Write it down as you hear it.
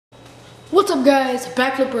What's up, guys?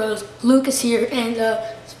 Backflip Bros, Lucas here, and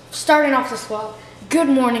starting off this vlog. Good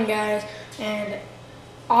morning, guys, and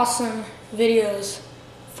awesome videos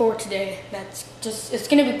for today. It's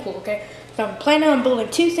gonna be cool, okay? So I'm planning on building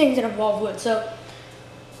two things that involve wood. So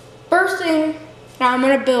first thing I'm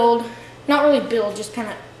gonna build, not really build, just kind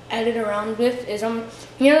of edit around with is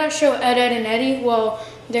you know that show Ed, and Eddy? Well,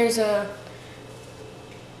 there's a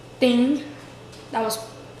thing that was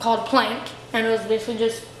called plank, and it was basically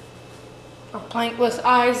just a plank with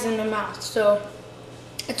eyes and a mouth. So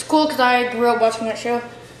it's cool because I grew up watching that show,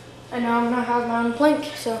 and now I'm gonna have my own plank.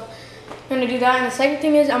 So I'm gonna do that. And the second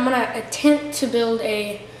thing is I'm gonna attempt to build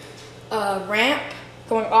a ramp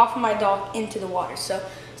going off of my dock into the water. So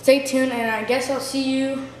stay tuned, and I guess I'll see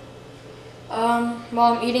you while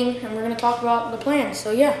I'm eating, and we're gonna talk about the plan.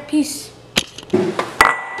 So yeah, peace.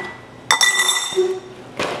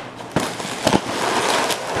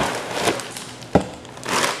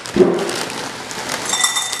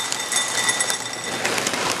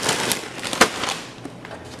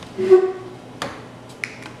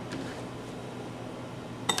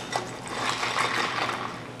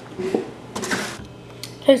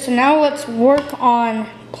 Okay, so now let's work on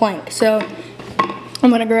plank. So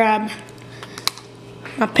I'm gonna grab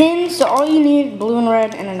my pins. So all you need, blue and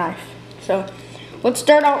red, and a knife. So let's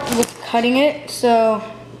start out with cutting it. So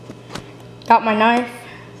got my knife,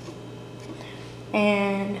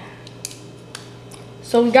 and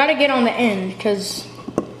so we gotta get on the end, because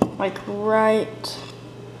like right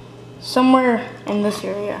somewhere in this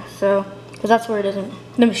area. So because that's where it doesn't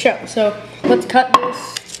show. So let's cut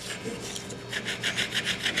this.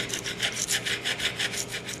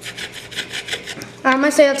 I'm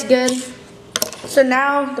gonna say that's good. So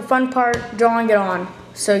now the fun part, drawing it on.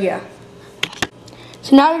 So yeah.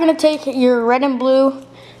 So now you're gonna take your red and blue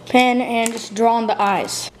pen and just draw on the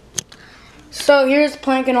eyes. So here's the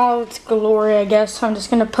plank in all its glory, I guess. I'm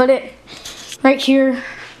just gonna put it right here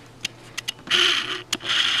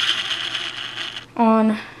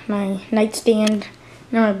on my nightstand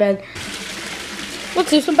near my bed.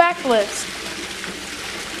 Let's do some backflips.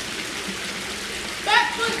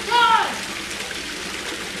 Backflip time!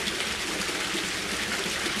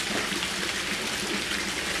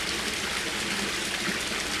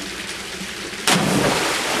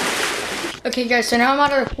 Okay, guys, so now I'm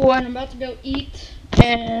out of the pool and I'm about to go eat,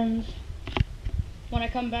 and when I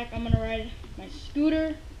come back I'm gonna ride my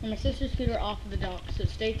scooter and my sister's scooter off of the dock. So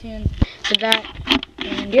stay tuned for that,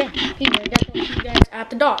 and yeah, peace. I guess I'll see you guys at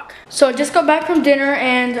the dock. So I just got back from dinner,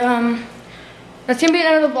 and that's gonna be the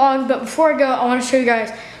end of the vlog. But before I go, I want to show you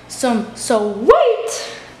guys some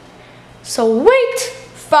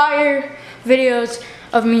fire videos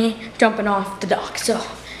of me jumping off the dock. So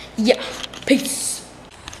yeah, peace.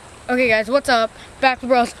 Okay, guys, what's up? Back with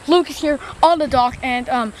Bros. Lucas here on the dock, and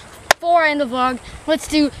before I end the vlog, let's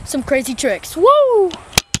do some crazy tricks. Woo!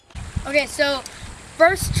 Okay, so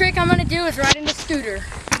first trick I'm gonna do is riding the scooter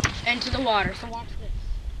into the water. So watch this.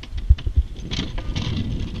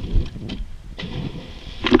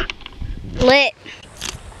 Lit.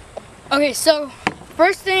 Okay, so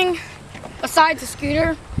first thing besides the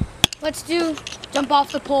scooter, let's do jump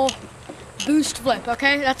off the pole, boost flip.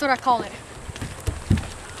 Okay, that's what I call it.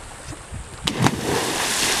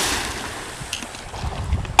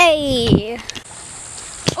 Hey.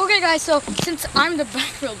 Okay, guys, so since I'm the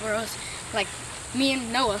backfield bros, like me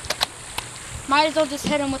and Noah, might as well just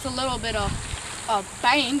hit him with a little bit of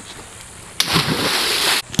bang.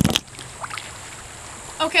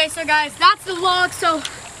 Okay, so guys, that's the vlog. So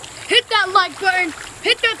hit that like button,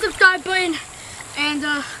 hit that subscribe button, and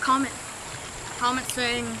comment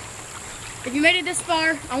saying, if you made it this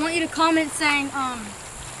far, I want you to comment saying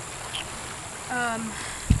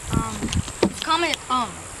comment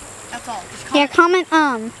that's all. Just comment. Yeah, comment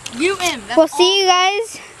That's we'll see you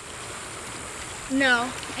guys. No,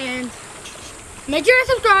 and make sure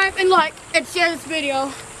to subscribe and like and share this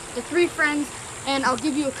video to 3 friends, and I'll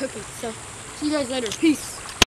give you a cookie. So see you guys later. Peace.